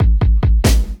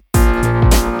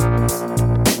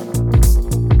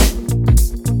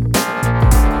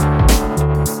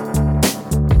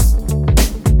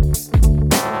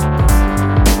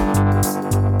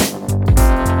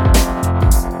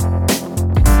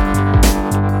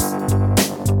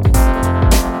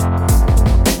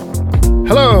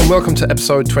welcome to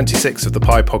episode 26 of the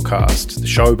Pi Podcast, the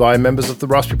show by members of the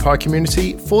Raspberry Pi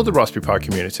community for the Raspberry Pi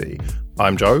community.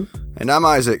 I'm Joe. And I'm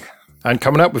Isaac. And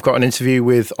coming up, we've got an interview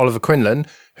with Oliver Quinlan,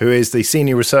 who is the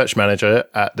Senior Research Manager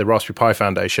at the Raspberry Pi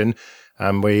Foundation.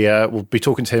 And we'll be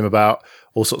talking to him about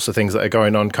all sorts of things that are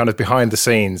going on kind of behind the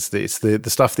scenes. It's the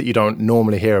stuff that you don't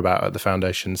normally hear about at the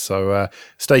Foundation. So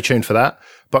stay tuned for that.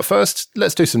 But first,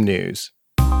 let's do some news.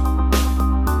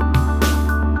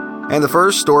 And the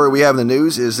first story we have in the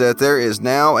news is that there is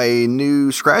now a new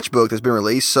Scratch book that's been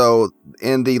released. So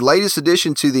in the latest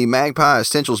addition to the MagPi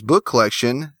Essentials book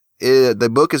collection, the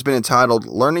book has been entitled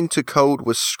Learning to Code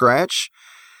with Scratch.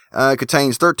 It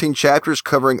contains 13 chapters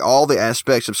covering all the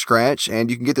aspects of Scratch,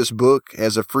 and you can get this book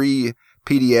as a free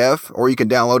PDF, or you can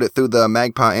download it through the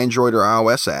MagPi Android or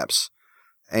iOS apps.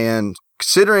 And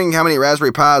considering how many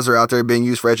Raspberry Pis are out there being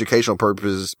used for educational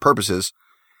purposes,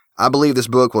 I believe this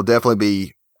book will definitely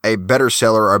be a better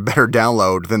seller or a better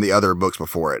download than the other books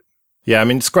before it. Yeah, I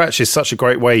mean, Scratch is such a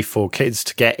great way for kids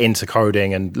to get into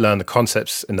coding and learn the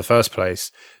concepts in the first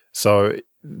place. So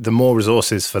the more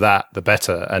resources for that, the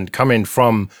better. And coming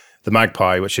from the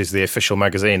MagPi, which is the official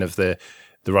magazine of the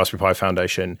Raspberry Pi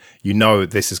Foundation, you know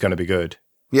this is going to be good.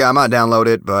 Yeah, I might download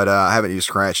it, but I haven't used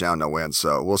Scratch now, no when,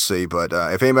 so we'll see. But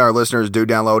if any of our listeners do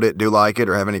download it, do like it,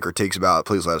 or have any critiques about it,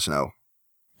 please let us know.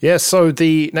 Yeah, so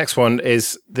the next one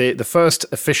is the first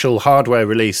official hardware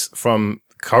release from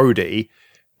Kodi,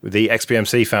 the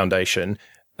XBMC Foundation,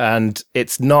 and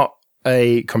it's not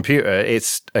a computer,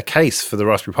 it's a case for the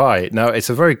Raspberry Pi. Now, it's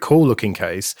a very cool looking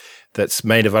case that's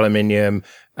made of aluminium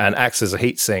and acts as a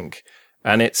heatsink,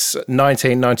 and it's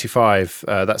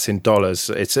 $19.95, that's in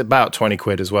dollars. It's about 20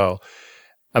 quid as well.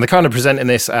 And they're kind of presenting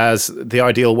this as the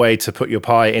ideal way to put your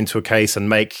Pi into a case and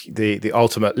make the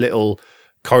ultimate little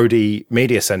Kodi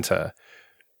media center,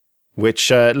 which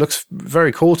looks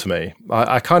very cool to me.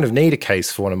 I kind of need a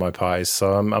case for one of my Pis,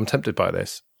 so I'm tempted by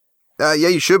this. Yeah,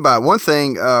 you should buy it. One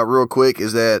thing real quick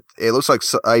is that it looks like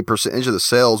a percentage of the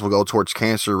sales will go towards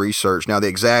cancer research. Now, the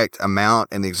exact amount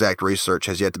and the exact research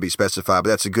has yet to be specified,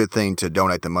 but that's a good thing to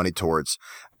donate the money towards.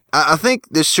 I think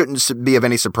this shouldn't be of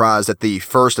any surprise that the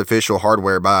first official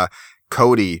hardware by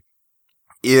Kodi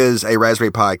is a Raspberry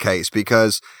Pi case,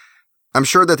 because I'm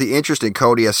sure that the interest in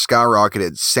Kodi has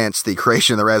skyrocketed since the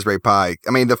creation of the Raspberry Pi.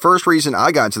 I mean, the first reason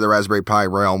I got into the Raspberry Pi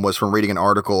realm was from reading an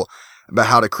article about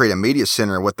how to create a media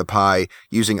center with the Pi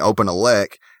using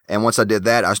OpenELEC. And once I did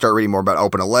that, I started reading more about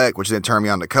OpenELEC, which then turned me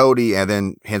on to Kodi, and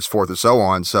then henceforth and so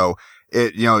on. So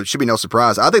it should be no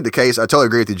surprise. I think the case, I totally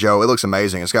agree with you, Joe. It looks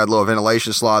amazing. It's got little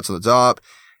ventilation slots on the top.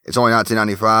 It's only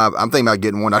 $19.95. I'm thinking about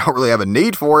getting one. I don't really have a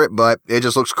need for it, but it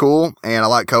just looks cool. And I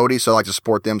like Kodi, so I like to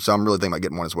support them. So I'm really thinking about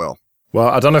getting one as well. Well,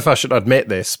 I don't know if I should admit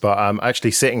this, but I'm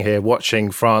actually sitting here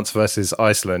watching France versus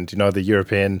Iceland, the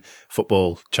European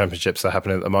football championships that are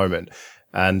happening at the moment.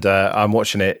 And I'm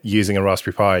watching it using a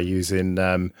Raspberry Pi, using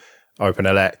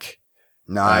OpenELEC.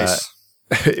 Nice.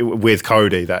 With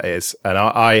Kodi, that is. And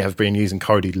I have been using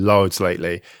Kodi loads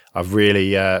lately. I've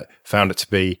really found it to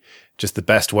be just the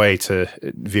best way to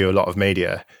view a lot of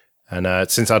media. And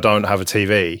since I don't have a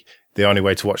TV, the only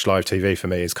way to watch live TV for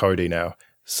me is Kodi now.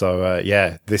 So,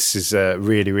 this is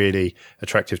really, really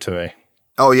attractive to me.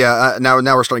 Oh, yeah. Now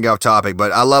we're starting to get off topic,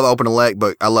 but I love OpenELEC,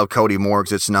 but I love Kodi more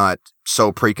because it's not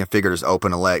so pre-configured as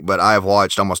OpenELEC. But I have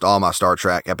watched almost all my Star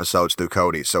Trek episodes through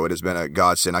Kodi, so it has been a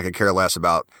godsend. I could care less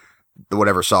about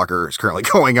whatever soccer is currently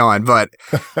going on, but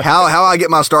how I get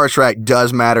my Star Trek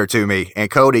does matter to me, and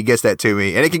Kodi gets that to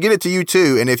me, and it can get it to you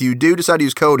too. And if you do decide to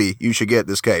use Kodi, you should get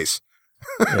this case.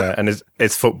 Yeah, and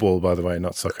it's football, by the way,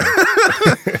 not soccer.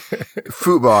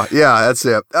 Football, yeah, that's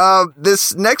it.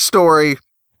 This next story,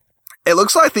 it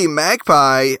looks like the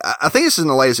MagPi, I think this is in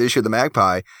the latest issue of the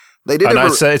MagPi. They did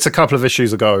it's a couple of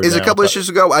issues ago. Is it a couple issues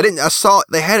ago? I saw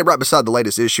they had it right beside the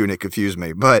latest issue and it confused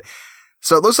me. But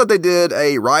so it looks like they did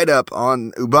a write-up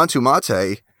on Ubuntu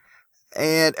MATE.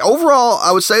 And overall,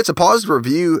 I would say it's a positive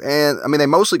review. And I mean, they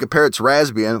mostly compare it to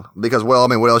Raspbian because, well, I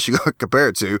mean, what else you gonna compare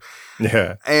it to?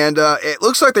 Yeah. And it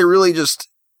looks like they really just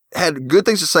had good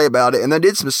things to say about it. And they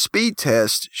did some speed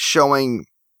tests showing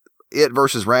it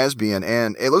versus Raspbian.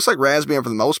 And it looks like Raspbian, for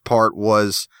the most part,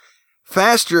 was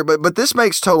faster. But this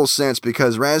makes total sense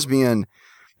because Raspbian,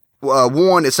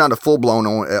 one, it's not a full-blown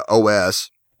OS.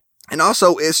 And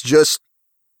also, it's just,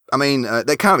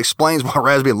 that kind of explains why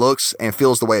Raspbian looks and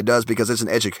feels the way it does, because it's an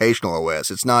educational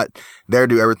OS. It's not there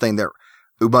to do everything that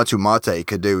Ubuntu MATE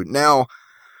could do. Now,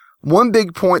 one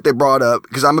big point they brought up,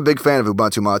 because I'm a big fan of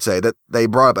Ubuntu MATE, that they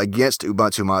brought up against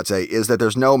Ubuntu MATE is that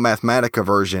there's no Mathematica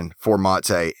version for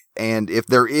MATE. And if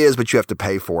there is, but you have to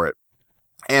pay for it.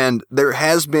 And there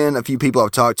has been a few people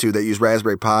I've talked to that use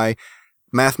Raspberry Pi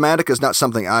Mathematica is not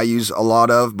something I use a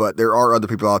lot of, but there are other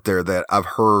people out there that I've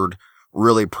heard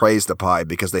really praise the Pi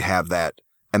because they have that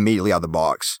immediately out of the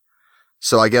box.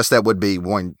 So I guess that would be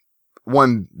one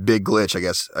big glitch, I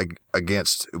guess,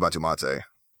 against Ubuntu MATE.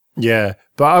 Yeah,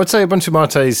 but I would say Ubuntu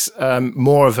MATE's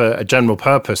more of a general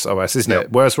purpose OS, isn't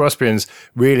it? Whereas Raspbian's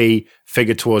really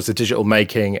figured towards the digital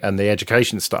making and the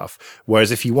education stuff.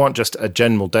 Whereas if you want just a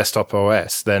general desktop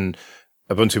OS, then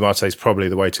Ubuntu MATE is probably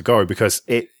the way to go because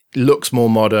it looks more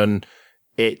modern.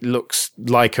 It looks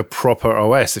like a proper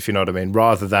OS, if you know what I mean,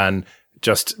 rather than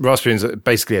just Raspbian's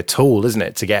basically a tool, isn't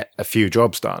it, to get a few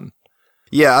jobs done.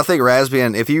 Yeah, I think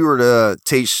Raspbian, if you were to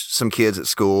teach some kids at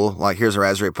school, like here's a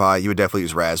Raspberry Pi, you would definitely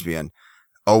use Raspbian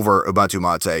over Ubuntu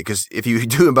MATE. Because if you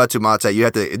do Ubuntu MATE, you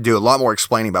have to do a lot more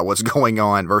explaining about what's going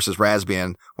on versus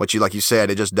Raspbian, which, like you said,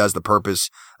 it just does the purpose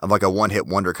of like a one-hit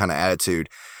wonder kind of attitude.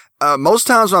 Most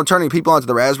times when I'm turning people onto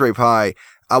the Raspberry Pi,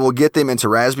 I will get them into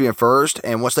Raspbian first,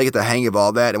 and once they get the hang of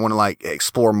all that and want to like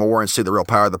explore more and see the real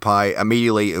power of the Pi,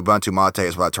 immediately Ubuntu MATE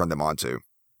is what I turn them on to.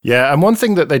 Yeah, and one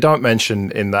thing that they don't mention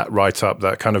in that write-up,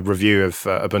 that kind of review of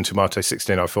Ubuntu MATE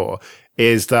 16.04,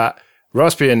 is that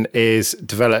Raspbian is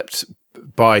developed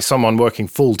by someone working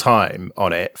full-time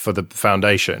on it for the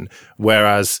foundation,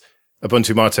 whereas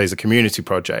Ubuntu MATE is a community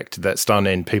project that's done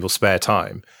in people's spare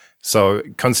time. So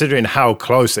considering how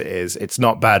close it is, it's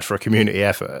not bad for a community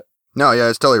effort. No, yeah,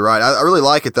 it's totally right. I really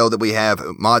like it, though, that we have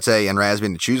MATE and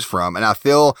Raspbian to choose from. And I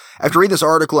feel, after reading this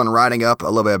article and writing up a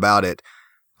little bit about it,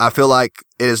 I feel like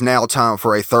it is now time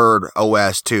for a third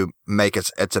OS to make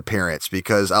its appearance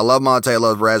because I love MATE, I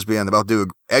love Raspbian. They both do an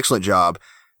excellent job.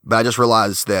 But I just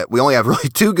realized that we only have really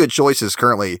two good choices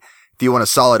currently if you want a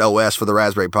solid OS for the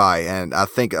Raspberry Pi. And I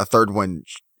think a third one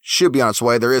should be on its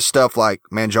way. There is stuff like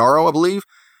Manjaro, I believe,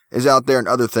 is out there and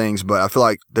other things. But I feel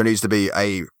like there needs to be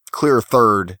a clear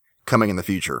third coming in the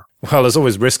future. Well, there's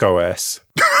always Risk OS.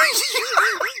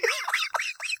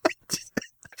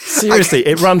 Seriously,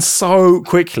 it runs so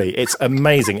quickly. It's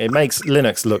amazing. It makes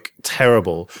Linux look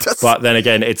terrible. But then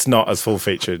again, it's not as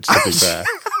full-featured, to be fair.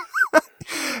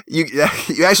 You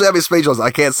actually have me speechless. I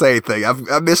can't say anything.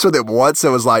 I've messed with it once. It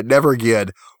was like, never again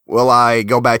will I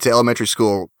go back to elementary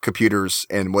school computers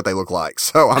and what they look like.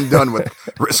 So I'm done with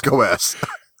Risk OS.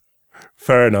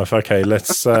 Fair enough. Okay,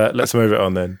 let's move it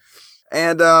on then.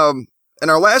 And in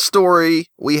our last story,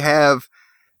 we have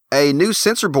a new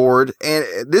sensor board, and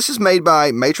this is made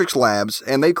by Matrix Labs,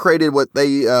 and they created what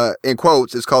they, in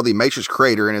quotes, is called the Matrix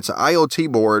Creator, and it's an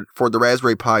IoT board for the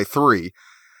Raspberry Pi 3,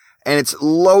 and it's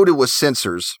loaded with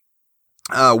sensors,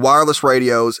 wireless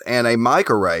radios, and a mic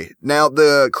array. Now,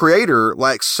 the Creator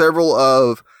lacks several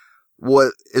of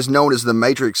what is known as the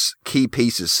Matrix key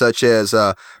pieces, such as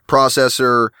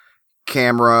processor,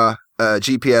 camera,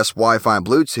 GPS, Wi-Fi, and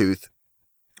Bluetooth,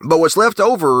 but what's left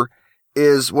over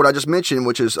is what I just mentioned,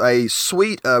 which is a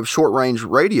suite of short-range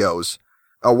radios,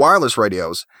 wireless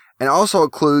radios, and also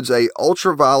includes a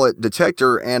ultraviolet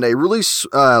detector and a really,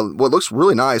 what looks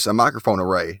really nice, a microphone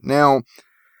array. Now,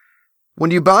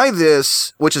 when you buy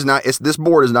this, which is not, this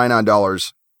board is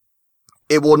 $99,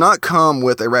 it will not come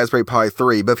with a Raspberry Pi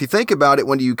 3, but if you think about it,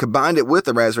 when you combine it with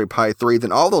the Raspberry Pi 3,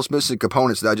 then all those missing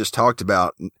components that I just talked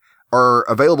about are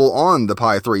available on the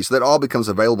Pi 3, so that all becomes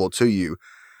available to you.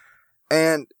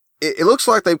 And it looks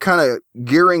like they've kind of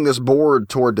gearing this board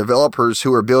toward developers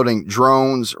who are building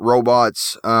drones,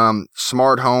 robots,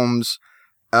 smart homes,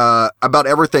 about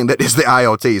everything that is the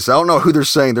IoT. So I don't know who they're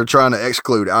saying they're trying to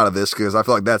exclude out of this because I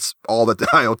feel like that's all that the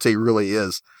IoT really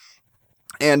is.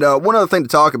 And one other thing to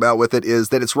talk about with it is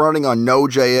that it's running on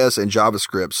Node.js and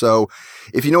JavaScript. So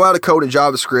if you know how to code in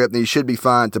JavaScript, then you should be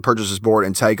fine to purchase this board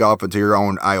and take off into your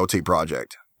own IoT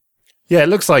project. Yeah, it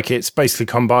looks like it's basically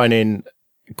combining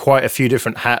quite a few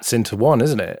different hats into one,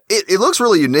 isn't it? It looks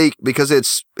really unique because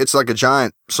it's like a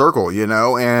giant circle, you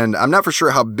know, and I'm not for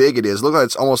sure how big it is. It looks like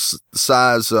it's almost the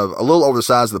size of, a little over the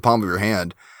size of the palm of your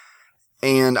hand.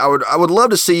 And I would love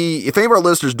to see, if any of our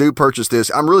listeners do purchase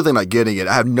this, I'm really thinking about getting it.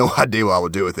 I have no idea what I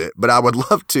would do with it, but I would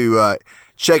love to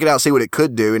check it out, see what it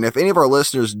could do. And if any of our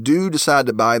listeners do decide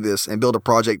to buy this and build a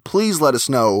project, please let us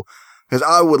know because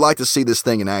I would like to see this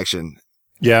thing in action.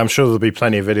 Yeah, I'm sure there'll be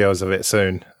plenty of videos of it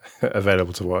soon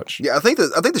available to watch. Yeah, I think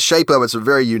the shape of it's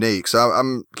very unique, so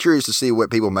I'm curious to see what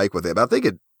people make with it. But I think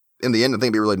in the end, I think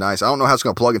it'd be really nice. I don't know how it's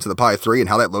going to plug into the Pi 3 and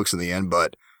how that looks in the end,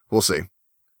 but we'll see.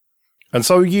 And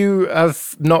so you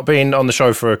have not been on the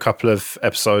show for a couple of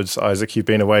episodes, Isaac. You've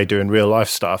been away doing real life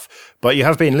stuff, but you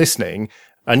have been listening,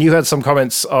 and you had some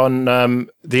comments on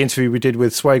the interview we did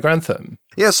with Sway Grantham.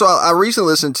 Yeah, so I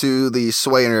recently listened to the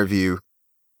Sway interview,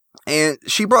 and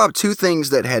she brought up two things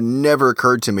that had never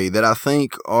occurred to me that I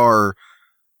think are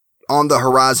on the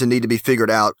horizon need to be figured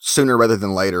out sooner rather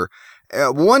than later.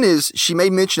 One is she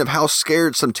made mention of how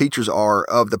scared some teachers are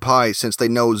of the Pi since they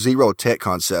know zero tech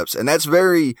concepts. And that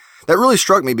really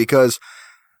struck me because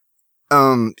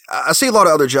I see a lot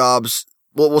of other jobs,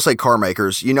 we'll say car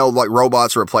makers, like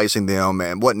robots are replacing them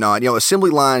and whatnot.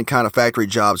 Assembly line kind of factory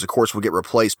jobs, of course, will get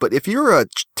replaced. But if you're a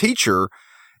teacher,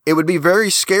 it would be very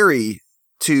scary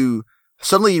to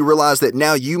suddenly you realize that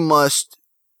now you must,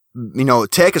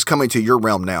 tech is coming to your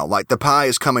realm now. Like the Pi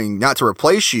is coming not to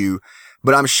replace you,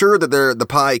 but I'm sure that the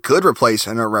Pi could replace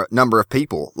a number of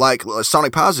people. Like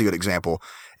Sonic Pi is a good example.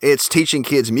 It's teaching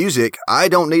kids music. I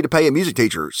don't need to pay a music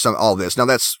teacher all this. Now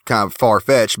that's kind of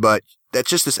far-fetched, but that's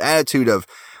just this attitude of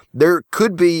there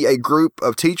could be a group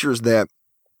of teachers that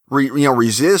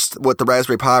resist what the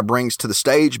Raspberry Pi brings to the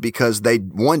stage because they,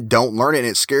 one, don't learn it and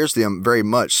it scares them very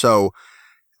much. So,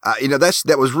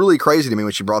 that was really crazy to me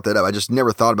when she brought that up. I just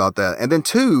never thought about that. And then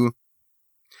two,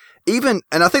 and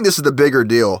I think this is the bigger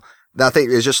deal that I think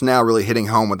is just now really hitting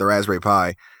home with the Raspberry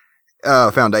Pi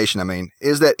Foundation,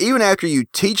 is that even after you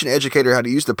teach an educator how to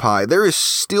use the Pi, there is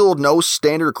still no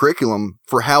standard curriculum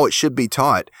for how it should be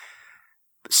taught.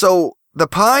 So the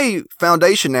Pi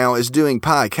Foundation now is doing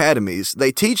Pi Academies.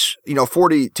 They teach,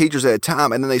 40 teachers at a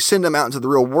time, and then they send them out into the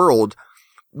real world.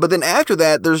 But then after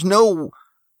that, there's no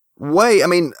way.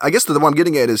 I guess the one I'm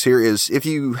getting at is if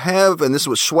you have, and this is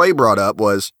what Shui brought up,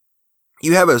 was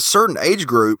you have a certain age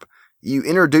group, you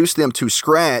introduce them to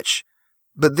Scratch,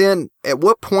 but then at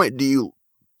what point do you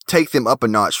take them up a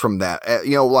notch from that?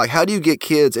 How do you get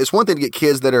kids? It's one thing to get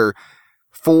kids that are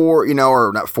 4,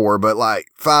 or not 4, but like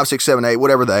 5, 6, 7, 8,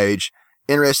 whatever the age,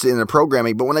 interested in the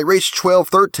programming. But when they reach 12,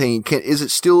 13,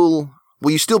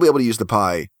 will you still be able to use the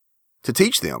Pi to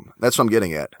teach them? That's what I'm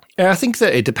getting at. Yeah, I think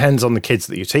that it depends on the kids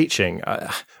that you're teaching.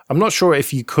 I'm not sure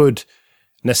if you could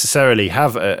necessarily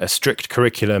have a strict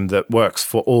curriculum that works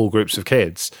for all groups of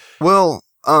kids. Well,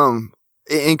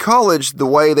 in college, the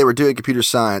way they were doing computer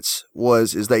science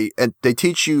is they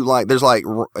teach you there's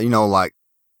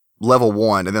level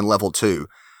 1 and then level 2.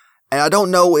 And I don't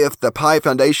know if the Pi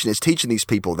Foundation is teaching these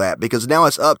people that, because now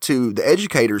it's up to the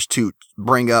educators to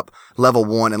bring up level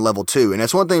 1 and level 2. And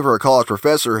that's one thing for a college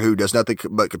professor who does nothing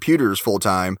but computers full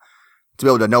time to be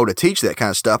able to know to teach that kind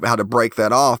of stuff, how to break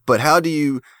that off. But how do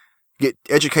you get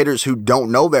educators who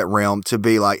don't know that realm to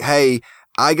be like, hey,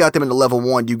 I got them into level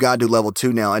 1, you got to do level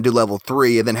 2 now and do level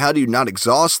 3. And then how do you not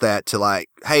exhaust that to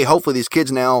hey, hopefully these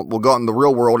kids now will go out in the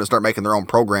real world and start making their own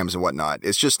programs and whatnot.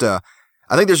 It's just, I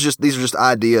think these are just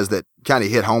ideas that kind of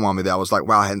hit home on me that I was like,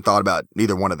 wow, I hadn't thought about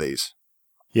neither one of these.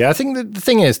 Yeah, I think the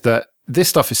thing is that this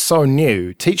stuff is so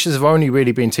new. Teachers have only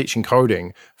really been teaching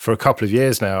coding for a couple of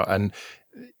years now. And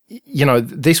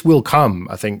this will come.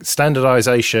 I think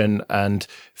standardization, and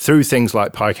through things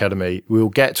like Pi Academy, we'll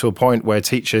get to a point where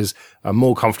teachers are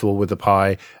more comfortable with the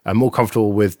Pi and more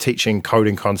comfortable with teaching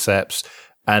coding concepts.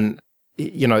 And,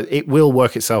 it will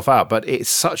work itself out. But it's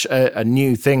such a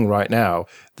new thing right now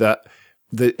that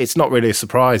it's not really a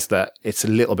surprise that it's a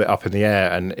little bit up in the air,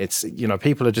 and it's,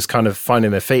 people are just kind of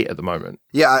finding their feet at the moment.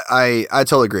 Yeah, I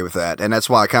totally agree with that. And that's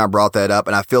why I kind of brought that up.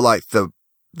 And I feel like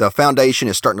the foundation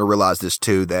is starting to realize this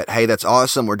too, that, hey, that's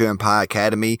awesome. We're doing Pi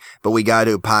Academy, but we got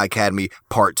to do Pi Academy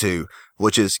Part 2,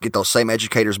 which is get those same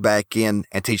educators back in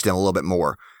and teach them a little bit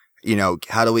more.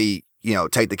 How do we,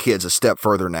 take the kids a step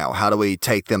further now? How do we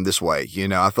take them this way?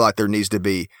 I feel like there needs to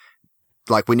be,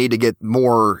 we need to get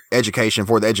more education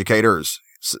for the educators,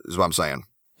 is what I'm saying.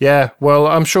 Yeah, well,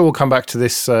 I'm sure we'll come back to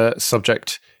this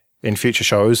subject in future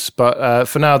shows, but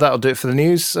for now, that'll do it for the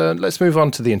news. Let's move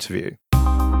on to the interview.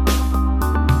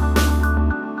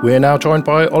 We're now joined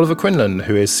by Oliver Quinlan,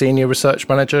 who is Senior Research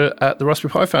Manager at the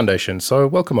Raspberry Pi Foundation. So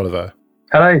welcome, Oliver.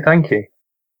 Hello, thank you.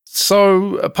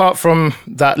 So apart from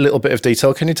that little bit of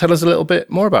detail, can you tell us a little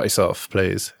bit more about yourself,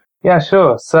 please? Yeah,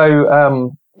 sure. So,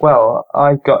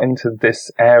 I got into this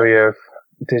area of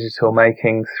digital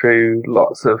making through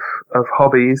lots of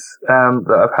hobbies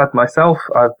that I've had myself.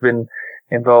 I've been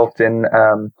involved in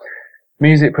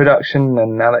music production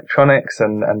and electronics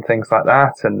and things like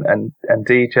that, and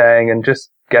DJing, and just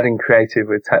getting creative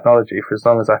with technology for as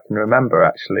long as I can remember,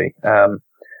 actually.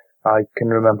 I can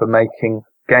remember making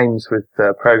games with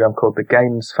a program called the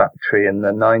Games Factory in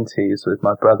the 90s with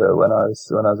my brother when I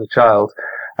was a child.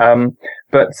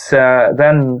 But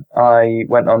then I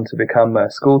went on to become a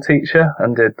school teacher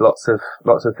and did lots of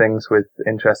things with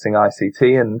interesting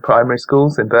ICT in primary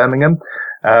schools in Birmingham.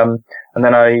 And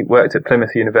then I worked at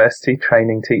Plymouth University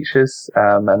training teachers,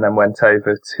 and then went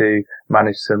over to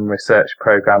manage some research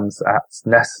programs at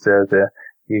Nesta, the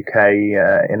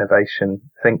UK innovation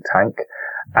think tank.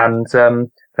 And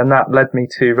that led me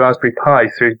to Raspberry Pi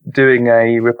through doing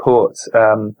a report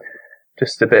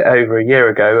just a bit over a year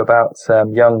ago about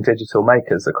young digital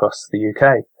makers across the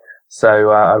UK.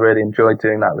 So I really enjoyed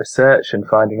doing that research and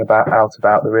finding out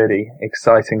about the really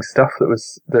exciting stuff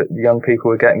that young people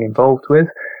were getting involved with.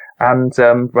 And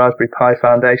Raspberry Pi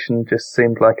Foundation just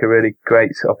seemed like a really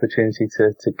great opportunity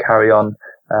to carry on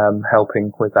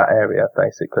helping with that area,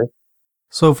 basically.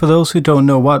 So for those who don't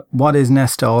know, what is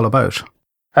Nesta all about?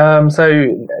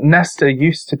 So Nesta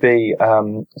used to be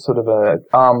sort of a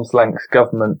arm's length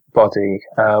government body,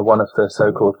 one of the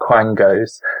so-called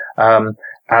quangos,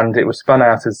 and it was spun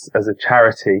out as a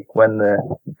charity when the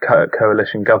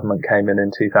coalition government came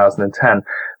in 2010.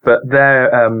 But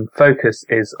their focus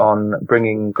is on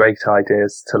bringing great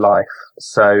ideas to life.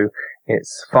 So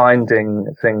it's finding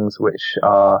things which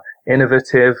are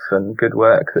innovative and good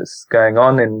work that's going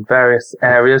on in various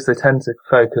areas. They tend to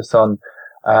focus on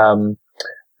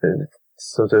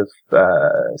sort of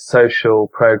social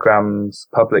programs,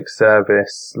 public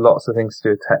service, lots of things to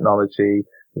do with technology.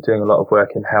 We're doing a lot of work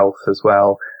in health as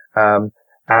well,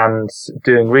 and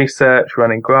doing research,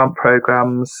 running grant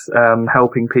programs,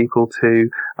 helping people to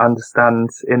understand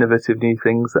innovative new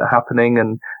things that are happening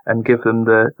and give them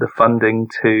the funding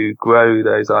to grow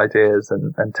those ideas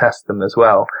and test them as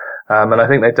well. And I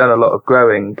think they've done a lot of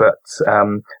growing, but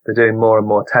they're doing more and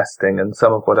more testing. And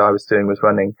some of what I was doing was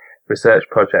running research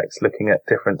projects looking at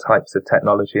different types of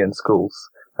technology in schools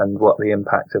and what the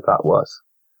impact of that was.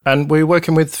 And were you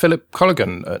working with Philip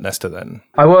Colligan at Nesta then?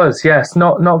 I was, yes.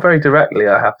 Not very directly,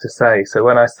 I have to say. So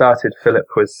when I started, Philip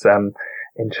was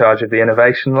in charge of the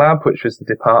Innovation Lab, which was the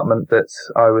department that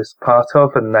I was part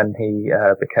of, and then he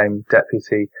became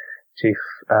Deputy Chief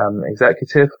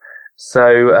Executive.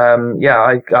 So, I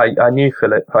knew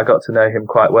Philip. I got to know him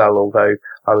quite well, although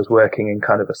I was working in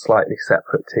kind of a slightly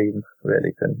separate team,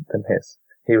 really, than his.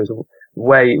 He was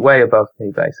way above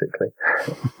me, basically.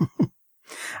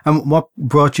 And what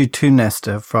brought you to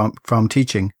Nesta from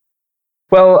teaching?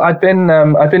 Well, I'd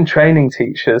been training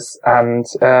teachers, and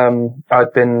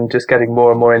I'd been just getting more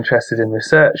and more interested in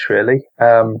research, really.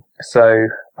 So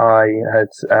I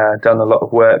had done a lot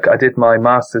of work. I did my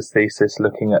master's thesis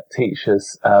looking at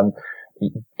teachers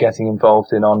getting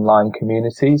involved in online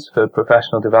communities for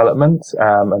professional development,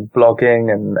 and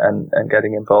blogging and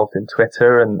getting involved in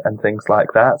Twitter and things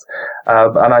like that.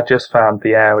 And I just found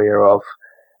the area of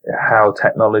how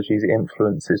technology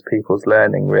influences people's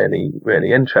learning really,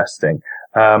 really interesting.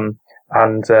 And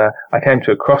I came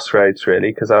to a crossroads,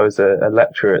 really, because I was a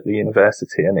lecturer at the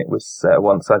university, and it was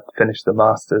once I'd finished the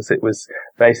masters, it was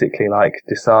basically like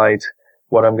decide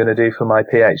what I'm going to do for my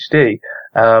PhD.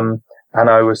 And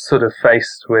I was sort of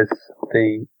faced with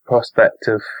the prospect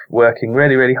of working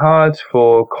really, really hard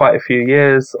for quite a few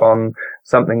years on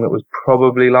something that was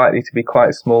probably likely to be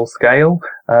quite small scale,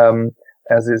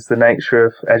 as is the nature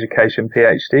of education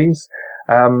PhDs.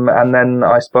 And then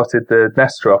I spotted the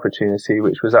Nesta opportunity,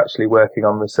 which was actually working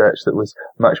on research that was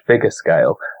much bigger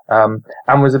scale,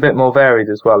 and was a bit more varied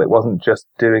as well. It wasn't just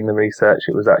doing the research,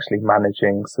 it was actually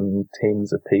managing some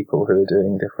teams of people who were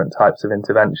doing different types of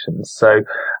interventions. So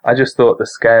I just thought the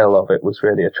scale of it was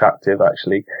really attractive,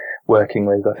 actually working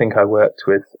with, I think I worked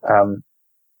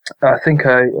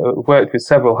with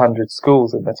several hundred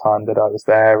schools in the time that I was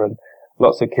there, and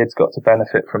lots of kids got to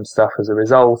benefit from stuff as a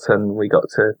result, and we got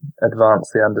to advance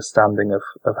the understanding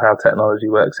of how technology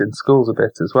works in schools a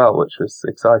bit as well, which was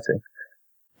exciting.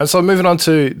 And so moving on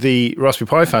to the Raspberry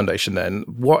Pi Foundation then,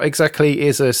 what exactly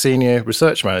is a senior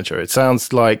research manager? It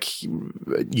sounds like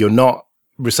you're not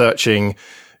researching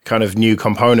kind of new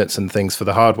components and things for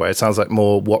the hardware. It sounds like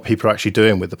more what people are actually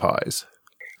doing with the Pis.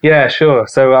 Yeah, sure.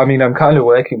 So, I mean, I'm kind of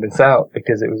working this out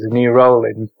because it was a new role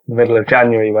in the middle of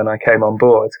January when I came on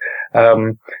board.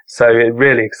 So a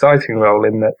really exciting role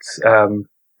in that,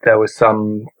 there was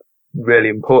some really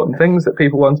important things that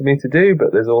people wanted me to do,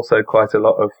 but there's also quite a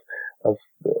lot of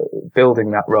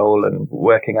building that role and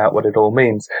working out what it all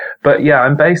means. But yeah,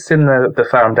 I'm based in the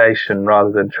foundation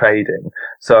rather than trading.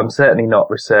 So I'm certainly not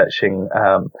researching,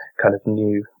 kind of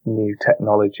new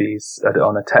technologies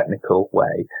on a technical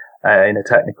way.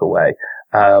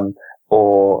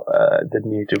 Or the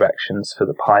new directions for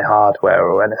the Pi hardware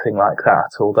or anything like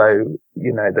that. Although,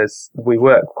 you know, we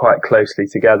work quite closely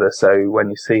together, so when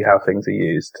you see how things are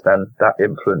used, then that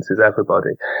influences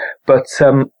everybody. But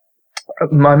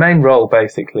my main role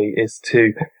basically is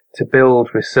to build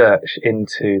research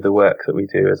into the work that we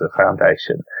do as a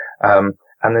foundation. And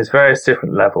there's various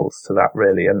different levels to that,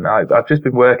 really. And I've just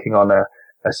been working on a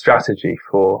strategy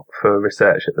for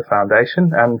research at the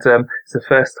foundation, and it's the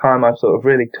first time I've sort of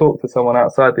really talked to someone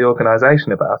outside the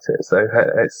organisation about it, so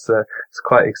it's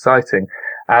quite exciting.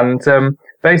 And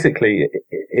basically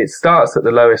it starts at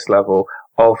the lowest level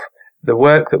of the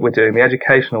work that we're doing, the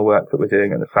educational work that we're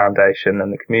doing at the foundation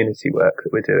and the community work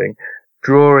that we're doing,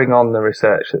 drawing on the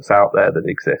research that's out there that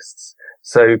exists.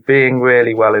 So being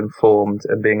really well informed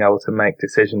and being able to make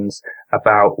decisions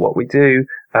about what we do,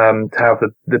 to have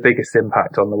the biggest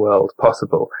impact on the world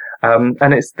possible. And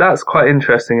that's quite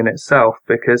interesting in itself,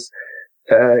 because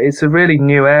it's a really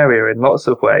new area in lots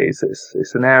of ways.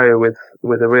 It's an area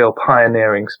with a real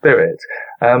pioneering spirit.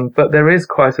 But there is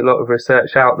quite a lot of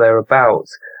research out there about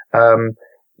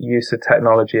use of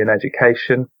technology in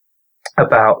education,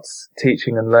 about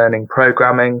teaching and learning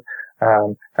programming,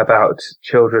 about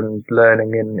children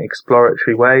learning in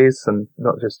exploratory ways, and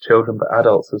not just children but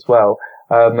adults as well,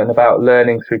 and about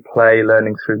learning through play,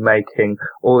 learning through making,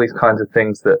 all these kinds of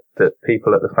things that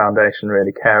people at the foundation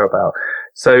really care about.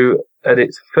 So at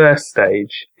its first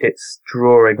stage, it's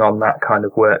drawing on that kind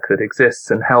of work that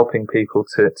exists and helping people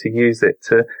to use it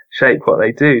to shape what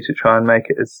they do, to try and make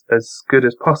it as good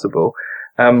as possible.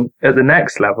 At the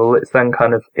next level, it's then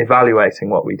kind of evaluating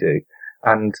what we do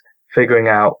and figuring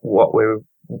out what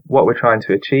we're trying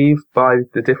to achieve by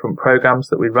the different programs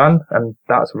that we run. And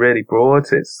that's really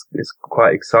broad. It's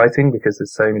quite exciting because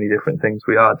there's so many different things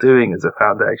we are doing as a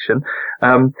foundation.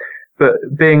 But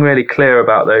being really clear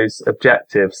about those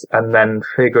objectives and then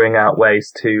figuring out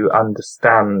ways to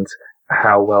understand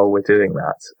how well we're doing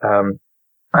that.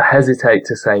 I hesitate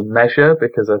to say measure,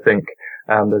 because I think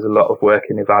there's a lot of work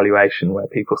in evaluation where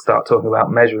people start talking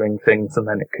about measuring things and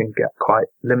then it can get quite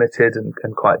limited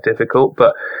and quite difficult.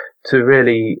 But to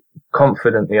really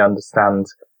confidently understand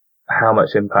how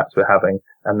much impact we're having,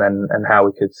 and how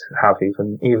we could have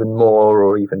even more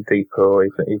or even deeper or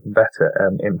even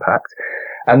better impact.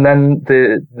 And then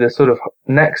the sort of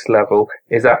next level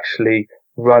is actually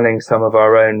running some of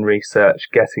our own research,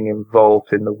 getting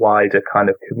involved in the wider kind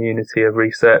of community of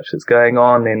research that's going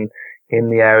on in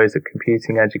the areas of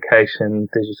computing education,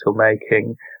 digital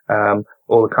making,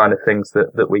 all the kind of things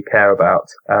that we care about.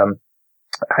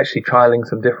 Actually trialing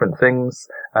some different things,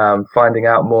 finding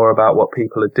out more about what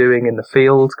people are doing in the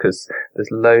field, because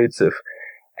there's loads of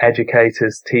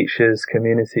educators, teachers,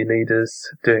 community leaders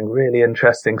doing really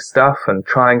interesting stuff and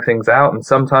trying things out, and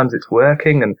sometimes it's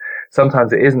working and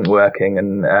sometimes it isn't working,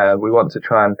 and we want to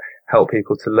try and help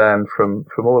people to learn from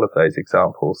all of those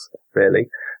examples, really.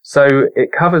 So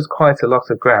it covers quite a lot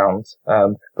of ground,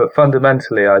 but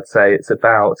fundamentally I'd say it's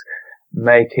about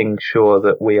making sure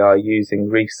that we are using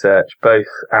research both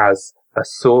as a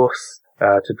source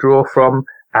to draw from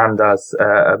and as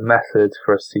a method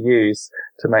for us to use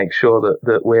to make sure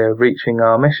that we're reaching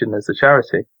our mission as a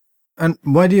charity. And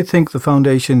why do you think the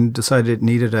foundation decided it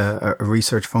needed a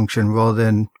research function rather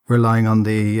than relying on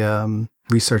the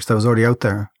research that was already out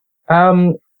there?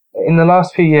 In the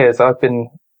last few years, I've been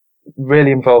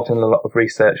really involved in a lot of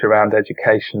research around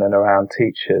education and around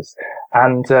teachers.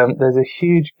 And there's a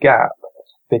huge gap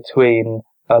between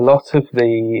a lot of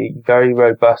the very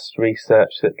robust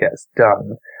research that gets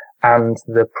done and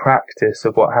the practice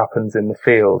of what happens in the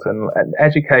field. And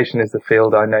education is the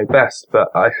field I know best, but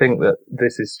I think that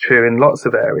this is true in lots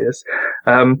of areas.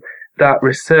 That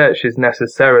research is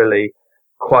necessarily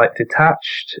quite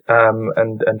detached,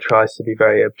 and tries to be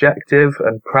very objective,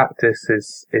 and practice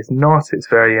is not. It's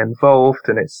very involved,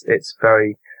 and it's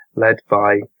very led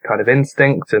by kind of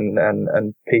instinct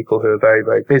and people who are very,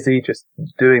 very busy just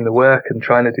doing the work and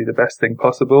trying to do the best thing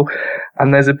possible.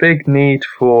 And there's a big need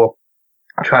for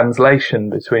translation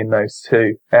between those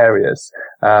two areas,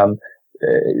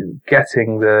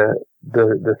 getting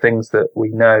the things that we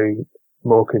know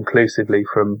more conclusively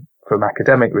from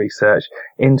academic research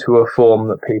into a form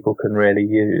that people can really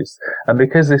use. And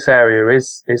because this area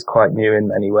is quite new in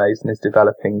many ways and is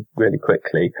developing really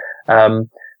quickly,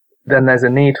 then there's a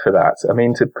need for that. I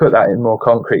mean, to put that in more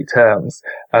concrete terms,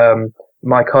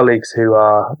 my colleagues who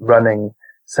are running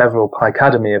several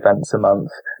Picademy events a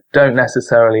month don't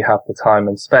necessarily have the time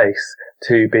and space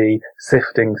to be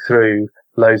sifting through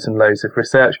loads and loads of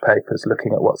research papers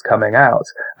looking at what's coming out.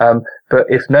 But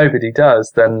if nobody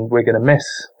does, then we're going to miss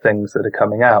things that are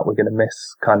coming out. We're going to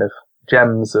miss kind of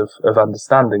gems of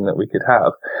understanding that we could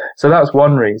have. So that's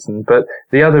one reason. But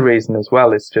the other reason as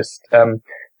well is just,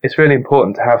 it's really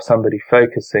important to have somebody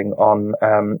focusing on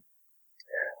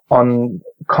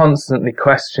constantly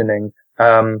questioning,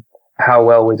 how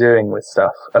well we're doing with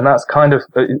stuff. And that's kind of,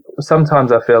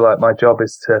 sometimes I feel like my job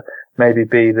is to maybe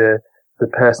be the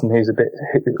person who's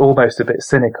almost a bit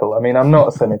cynical. I mean, I'm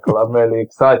not cynical. I'm really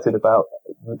excited about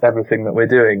everything that we're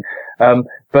doing.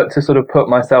 But to sort of put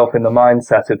myself in the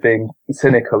mindset of being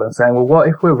cynical and saying, well, what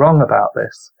if we're wrong about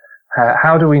this?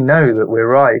 How do we know that we're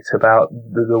right about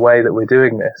the way that we're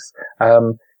doing this?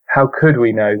 how could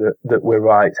we know that we're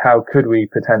right? How could we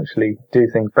potentially do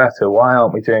things better? Why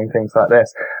aren't we doing things like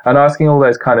this? And asking all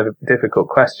those kind of difficult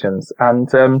questions. And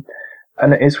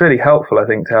it's really helpful, I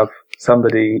think, to have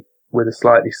somebody with a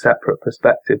slightly separate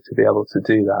perspective to be able to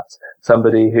do that.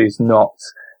 Somebody who's not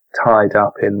tied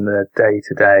up in the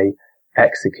day-to-day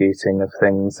executing of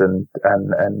things and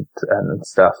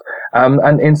stuff.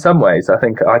 And in some ways, I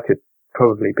think I could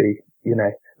probably be,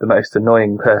 the most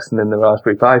annoying person in the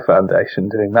Raspberry Pi Foundation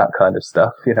doing that kind of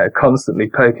stuff, constantly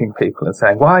poking people and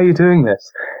saying, why are you doing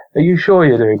this? Are you sure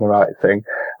you're doing the right thing?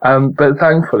 But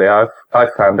thankfully,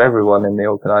 I've found everyone in the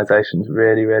organization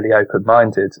really, really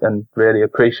open-minded and really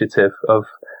appreciative of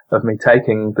me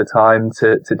taking the time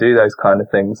to do those kind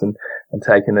of things and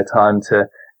taking the time to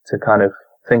kind of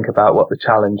think about what the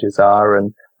challenges are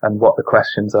and what the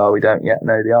questions are we don't yet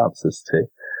know the answers to.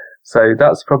 So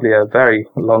that's probably a very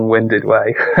long-winded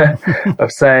way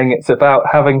of saying it's about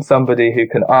having somebody who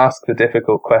can ask the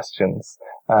difficult questions,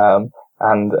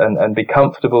 and be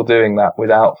comfortable doing that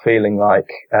without feeling like,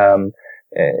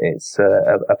 it's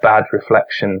a bad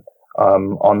reflection,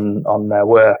 on their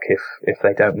work if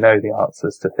they don't know the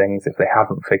answers to things, if they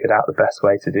haven't figured out the best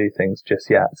way to do things just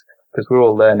yet, because we're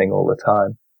all learning all the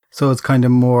time. So it's kind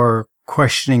of more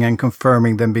questioning and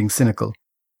confirming than being cynical.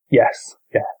 Yes.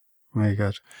 Yeah. Very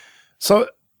good. So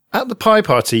at the Pi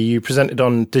Party, you presented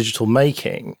on digital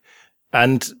making,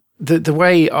 and the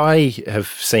way I have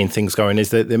seen things going is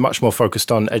that they're much more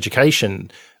focused on education.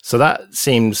 So that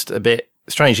seems a bit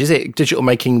strange. Is it digital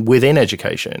making within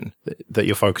education that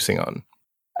you're focusing on?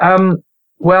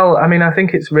 Well, I mean, I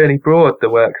think it's really broad, the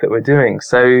work that we're doing.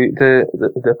 So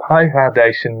the Pi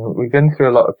Foundation, we've been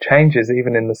through a lot of changes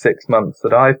even in the 6 months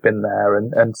that I've been there,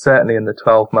 and certainly in the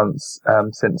 12 months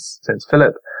since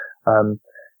Philip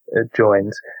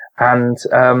joined. And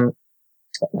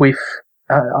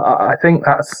I think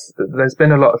there's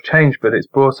been a lot of change, but it's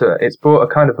brought a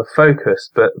kind of a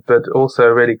focus, but also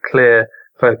a really clear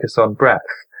focus on breadth.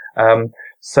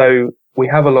 So we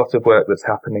have a lot of work that's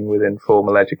happening within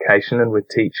formal education and with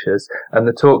teachers, and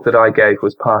the talk that I gave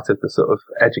was part of the sort of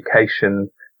education,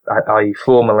 i.e.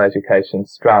 formal education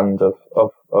strand of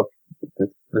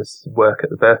this work at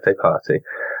the birthday party.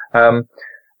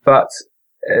 But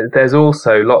there's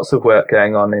also lots of work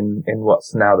going on in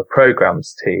what's now the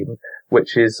programs team,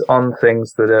 which is on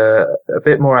things that are a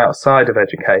bit more outside of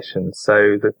education.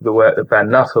 So the work that Ben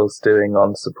Nuttall's doing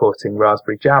on supporting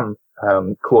Raspberry Jam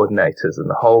coordinators and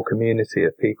the whole community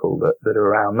of people that are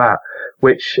around that,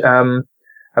 which,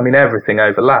 I mean, everything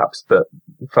overlaps, but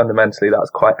fundamentally that's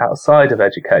quite outside of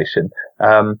education.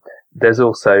 There's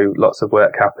also lots of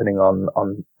work happening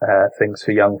on things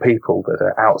for young people that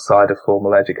are outside of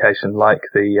formal education, like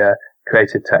the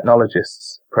Creative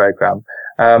Technologists program.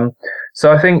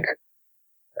 So I think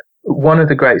one of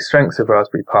the great strengths of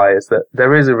Raspberry Pi is that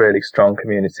there is a really strong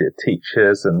community of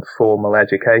teachers and formal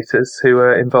educators who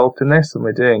are involved in this, and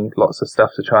we're doing lots of stuff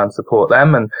to try and support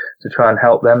them and to try and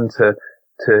help them to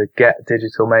get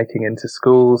digital making into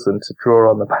schools and to draw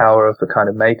on the power of the kind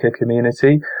of maker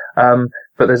community.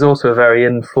 But there's also a very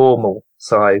informal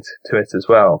side to it as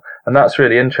well. And that's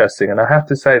really interesting. And I have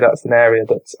to say that's an area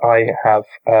that I have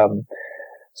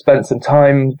spent some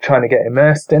time trying to get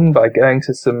immersed in by going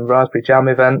to some Raspberry Jam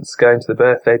events, going to the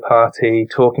birthday party,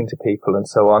 talking to people and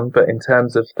so on. But in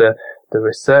terms of the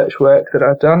research work that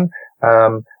I've done,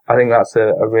 I think that's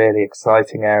a really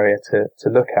exciting area to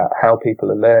look at, how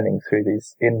people are learning through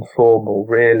these informal,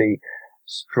 really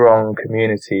strong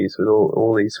communities with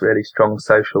all these really strong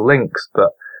social links, but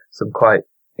some quite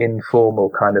informal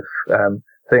kind of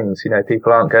things.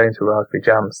 People aren't going to Raspberry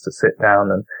Jams to sit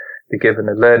down and be given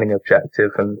a learning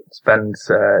objective and spend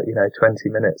 20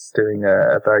 minutes doing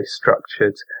a very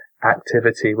structured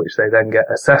activity which they then get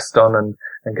assessed on and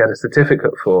get a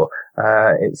certificate for.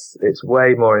 It's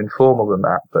way more informal than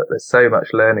that, but there's so much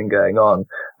learning going on.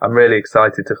 I'm really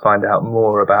excited to find out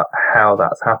more about how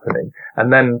that's happening,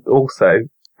 and then also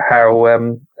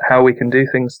how we can do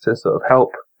things to sort of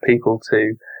help people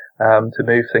to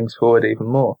move things forward even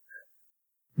more.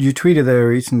 You tweeted there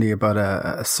recently about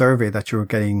a survey that you were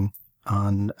getting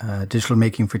on digital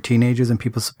making for teenagers and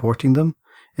people supporting them.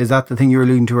 Is that the thing you were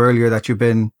alluding to earlier that you've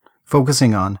been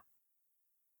focusing on?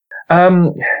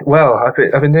 Well, I've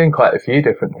been doing quite a few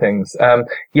different things.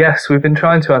 Yes, we've been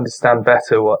trying to understand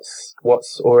better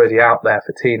what's already out there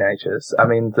for teenagers. I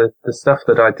mean, the stuff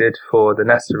that I did for the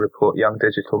Nestor report, Young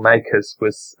Digital Makers,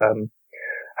 was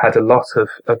had a lot of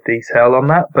detail on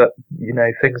that, but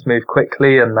things move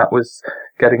quickly, and that was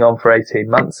getting on for 18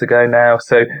 months ago now.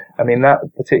 So, I mean, that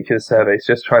particular survey is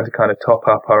just trying to kind of top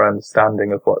up our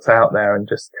understanding of what's out there and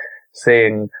just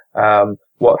seeing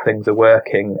what things are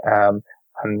working.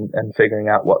 and figuring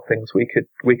out what things we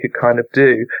could kind of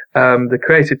do. The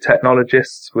Creative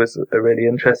Technologists was a really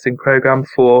interesting program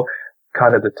for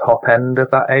kind of the top end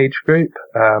of that age group.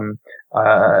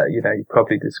 You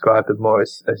probably describe them more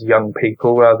as young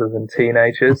people rather than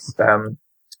teenagers.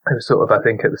 It was sort of, I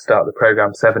think, at the start of the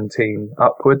program, 17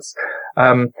 upwards.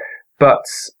 But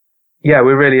yeah,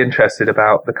 we're really interested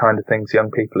about the kind of things young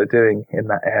people are doing in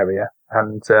that area.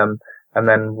 And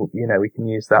then, we can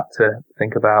use that to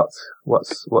think about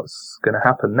what's going to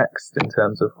happen next in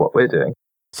terms of what we're doing.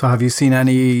 So have you seen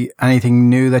anything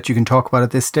new that you can talk about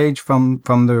at this stage from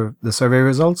the survey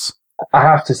results? I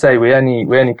have to say we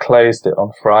only closed it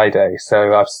on Friday,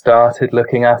 so I've started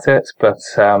looking at it, but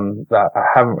I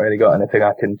haven't really got anything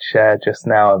I can share just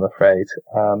now, I'm afraid,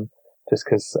 just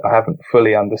because I haven't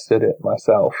fully understood it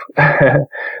myself.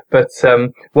 But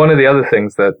one of the other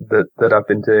things that I've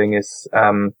been doing is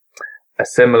a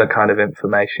similar kind of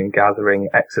information gathering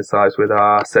exercise with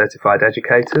our certified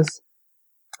educators.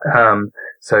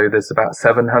 So there's about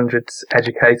 700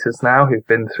 educators now who've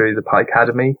been through the Pi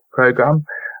Academy program.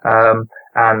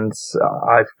 And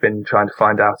I've been trying to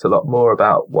find out a lot more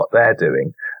about what they're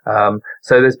doing.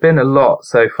 So there's been a lot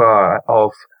so far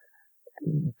of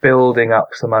building up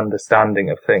some understanding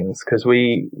of things, because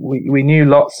we knew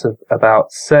lots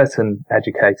about certain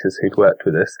educators who'd worked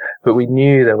with us, but we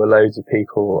knew there were loads of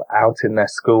people out in their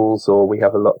schools, or we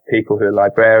have a lot of people who are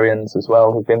librarians as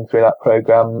well who've been through that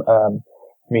program,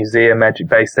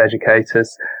 museum-based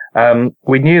educators.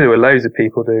 We knew there were loads of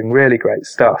people doing really great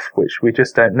stuff, which we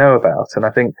just don't know about. And I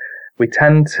think we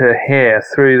tend to hear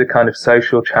through the kind of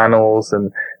social channels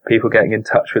and people getting in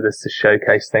touch with us to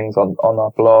showcase things on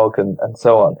our blog and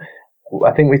so on.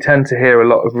 I think we tend to hear a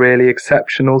lot of really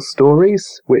exceptional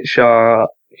stories, which are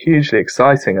hugely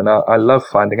exciting, and I love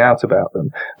finding out about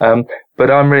them.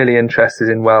 But I'm really interested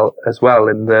in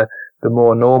the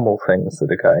more normal things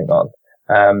that are going on.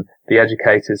 The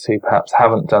educators who perhaps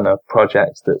haven't done a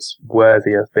project that's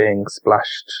worthy of being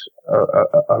splashed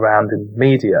around in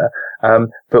media,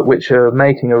 but which are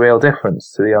making a real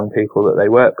difference to the young people that they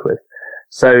work with.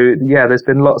 So yeah, there's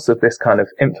been lots of this kind of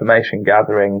information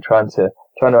gathering, trying to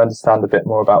understand a bit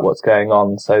more about what's going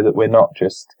on, so that we're not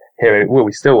just hearing. Well,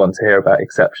 we still want to hear about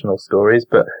exceptional stories,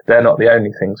 but they're not the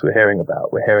only things we're hearing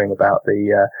about. We're hearing about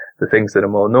the things that are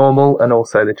more normal, and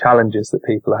also the challenges that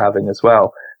people are having as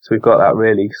well. So we've got that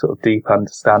really sort of deep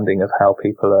understanding of how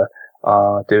people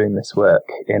are doing this work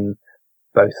in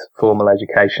both formal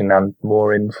education and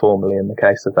more informally in the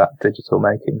case of that digital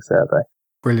making survey.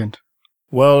 Brilliant.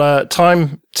 Well,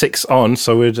 time ticks on,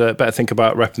 so we'd better think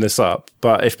about wrapping this up.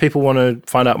 But if people want to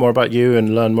find out more about you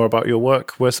and learn more about your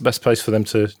work, where's the best place for them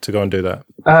to go and do that?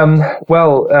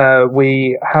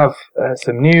 We have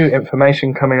some new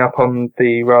information coming up on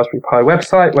the Raspberry Pi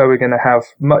website, where we're going to have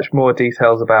much more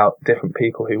details about different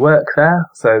people who work there.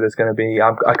 So there's going to be,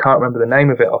 I can't remember the name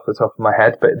of it off the top of my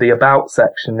head, but the About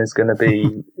section is going to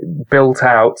be built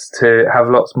out to have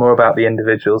lots more about the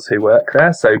individuals who work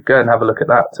there. So go and have a look at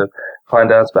that to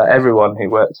find out about everyone who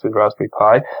works with Raspberry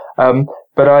Pi.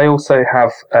 But I also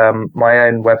have my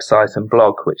own website and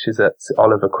blog, which is at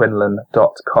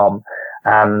oliverquinlan.com.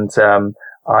 And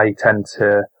I tend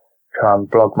to try and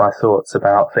blog my thoughts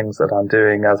about things that I'm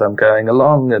doing as I'm going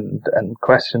along, and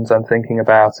questions I'm thinking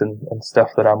about, and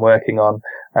stuff that I'm working on.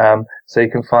 So you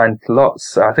can find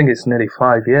lots. I think it's nearly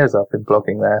 5 years I've been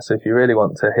blogging there. So if you really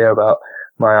want to hear about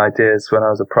my ideas when I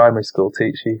was a primary school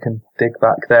teacher, you can dig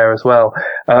back there as well.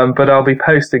 But I'll be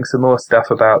posting some more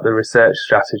stuff about the research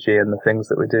strategy and the things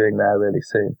that we're doing there really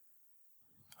soon.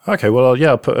 Okay, well, yeah,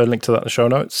 I'll put a link to that in the show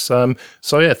notes. So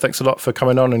yeah, thanks a lot for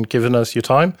coming on and giving us your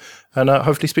time, and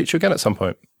hopefully speak to you again at some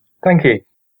point. Thank you.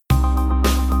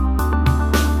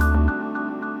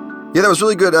 Yeah, that was a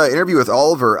really good interview with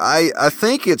Oliver. I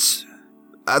think it's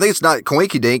not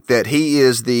coinkydink that he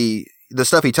is the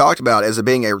stuff he talked about as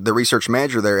being the research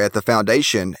manager there at the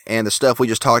foundation, and the stuff we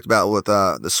just talked about with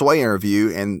the Sway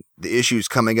interview and the issues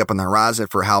coming up on the horizon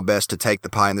for how best to take the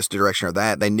Pi in this direction or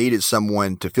that. They needed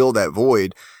someone to fill that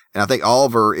void, and I think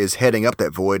Oliver is heading up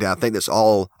that void. And I think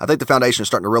the foundation is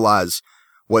starting to realize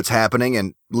what's happening,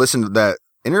 and listen to that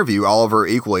interview. Oliver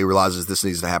equally realizes this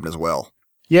needs to happen as well.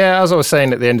 Yeah, as I was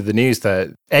saying at the end of the news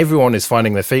there, everyone is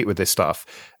finding their feet with this stuff,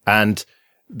 and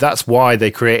that's why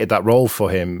they created that role for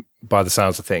him, by the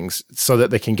sounds of things, so that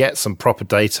they can get some proper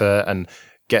data and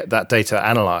get that data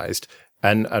analyzed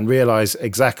and realize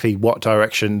exactly what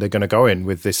direction they're going to go in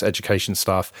with this education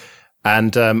stuff.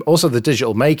 And also the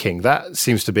digital making, that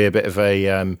seems to be a bit of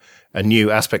a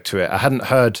new aspect to it. I hadn't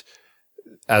heard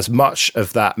as much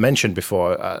of that mentioned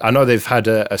before. I know they've had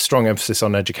a strong emphasis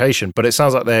on education, but it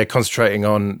sounds like they're concentrating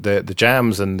on the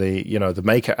jams and the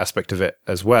maker aspect of it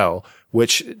as well,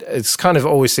 which it's kind of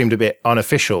always seemed a bit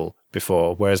unofficial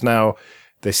before, whereas now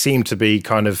they seem to be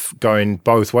kind of going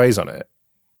both ways on it.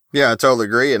 Yeah, I totally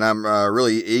agree. And I'm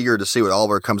really eager to see what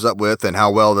Oliver comes up with and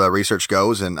how well the research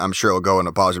goes. And I'm sure it'll go in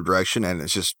a positive direction. And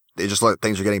it's just like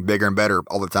things are getting bigger and better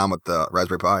all the time with the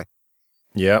Raspberry Pi.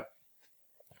 Yeah.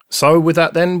 So with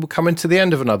that, then we're coming to the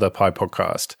end of another Pi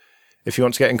podcast. If you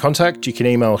want to get in contact, you can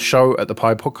email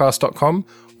show@thepipodcast.com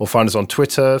or find us on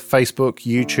Twitter, Facebook,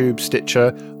 YouTube,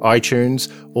 Stitcher, iTunes,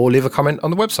 or leave a comment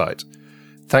on the website.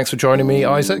 Thanks for joining me,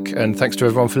 Isaac, and thanks to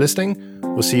everyone for listening.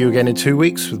 We'll see you again in 2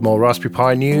 weeks with more Raspberry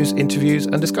Pi news, interviews,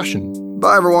 and discussion.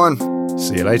 Bye, everyone.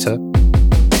 See you later.